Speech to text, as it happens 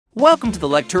Welcome to the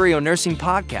Lecturio Nursing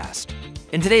Podcast.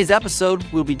 In today's episode,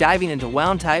 we'll be diving into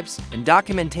wound types and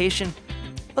documentation.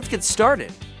 Let's get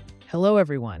started. Hello,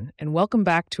 everyone, and welcome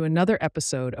back to another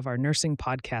episode of our Nursing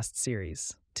Podcast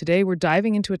series. Today, we're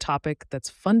diving into a topic that's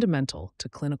fundamental to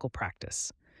clinical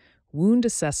practice: wound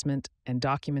assessment and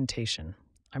documentation.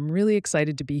 I'm really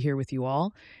excited to be here with you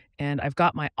all, and I've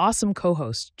got my awesome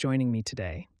co-host joining me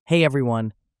today. Hey,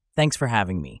 everyone. Thanks for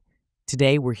having me.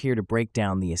 Today, we're here to break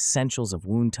down the essentials of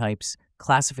wound types,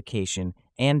 classification,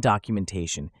 and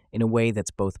documentation in a way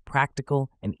that's both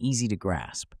practical and easy to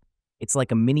grasp. It's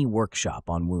like a mini workshop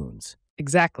on wounds.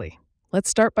 Exactly. Let's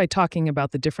start by talking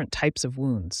about the different types of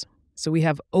wounds. So we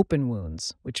have open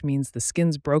wounds, which means the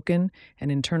skin's broken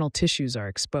and internal tissues are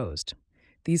exposed.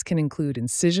 These can include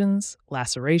incisions,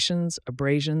 lacerations,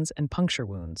 abrasions, and puncture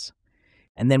wounds.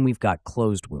 And then we've got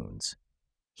closed wounds.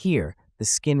 Here, the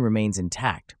skin remains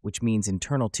intact, which means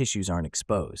internal tissues aren't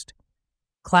exposed.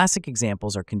 Classic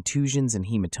examples are contusions and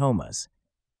hematomas.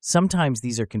 Sometimes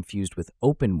these are confused with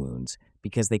open wounds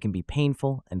because they can be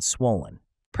painful and swollen.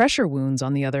 Pressure wounds,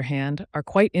 on the other hand, are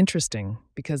quite interesting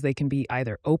because they can be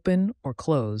either open or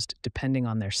closed depending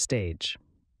on their stage.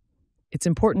 It's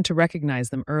important to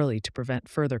recognize them early to prevent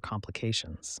further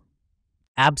complications.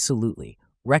 Absolutely.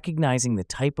 Recognizing the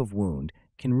type of wound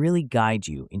can really guide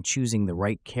you in choosing the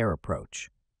right care approach.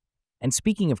 And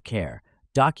speaking of care,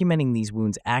 documenting these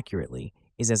wounds accurately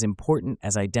is as important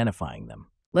as identifying them.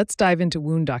 Let's dive into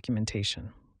wound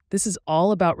documentation. This is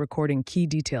all about recording key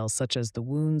details such as the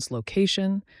wound's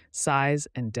location, size,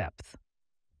 and depth.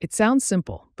 It sounds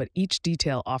simple, but each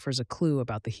detail offers a clue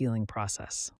about the healing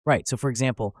process. Right, so for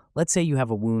example, let's say you have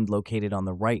a wound located on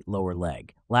the right lower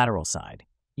leg, lateral side.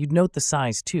 You'd note the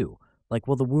size too, like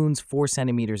the wound's 4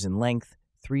 centimeters in length,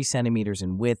 3 centimeters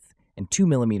in width, and 2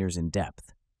 millimeters in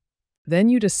depth. Then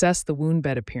you'd assess the wound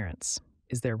bed appearance.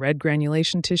 Is there red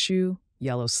granulation tissue,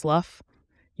 yellow slough?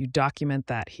 You document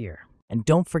that here. And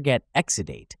don't forget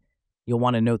exudate. You'll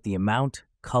want to note the amount,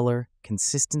 color,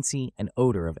 consistency, and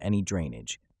odor of any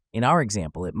drainage. In our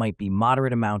example, it might be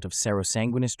moderate amount of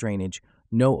serosanguinous drainage,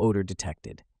 no odor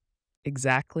detected.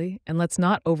 Exactly, and let's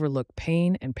not overlook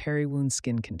pain and periwound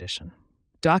skin condition.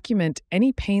 Document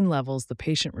any pain levels the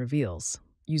patient reveals,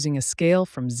 using a scale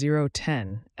from 0 to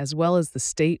 10, as well as the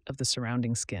state of the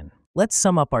surrounding skin. Let's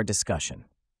sum up our discussion.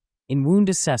 In wound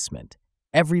assessment,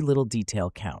 every little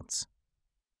detail counts.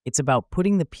 It's about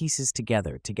putting the pieces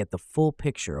together to get the full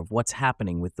picture of what's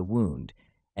happening with the wound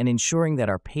and ensuring that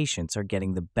our patients are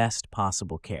getting the best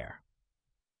possible care.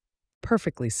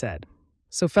 Perfectly said.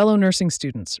 So fellow nursing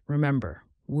students, remember,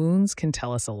 wounds can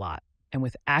tell us a lot. And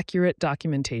with accurate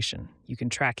documentation, you can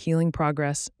track healing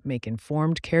progress, make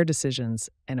informed care decisions,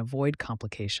 and avoid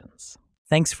complications.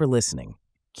 Thanks for listening.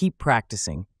 Keep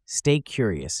practicing, stay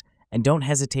curious, and don't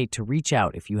hesitate to reach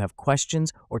out if you have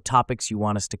questions or topics you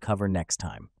want us to cover next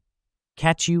time.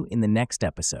 Catch you in the next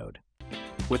episode.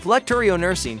 With Lecturio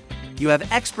Nursing, you have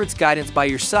experts' guidance by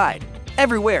your side,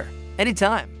 everywhere,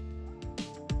 anytime.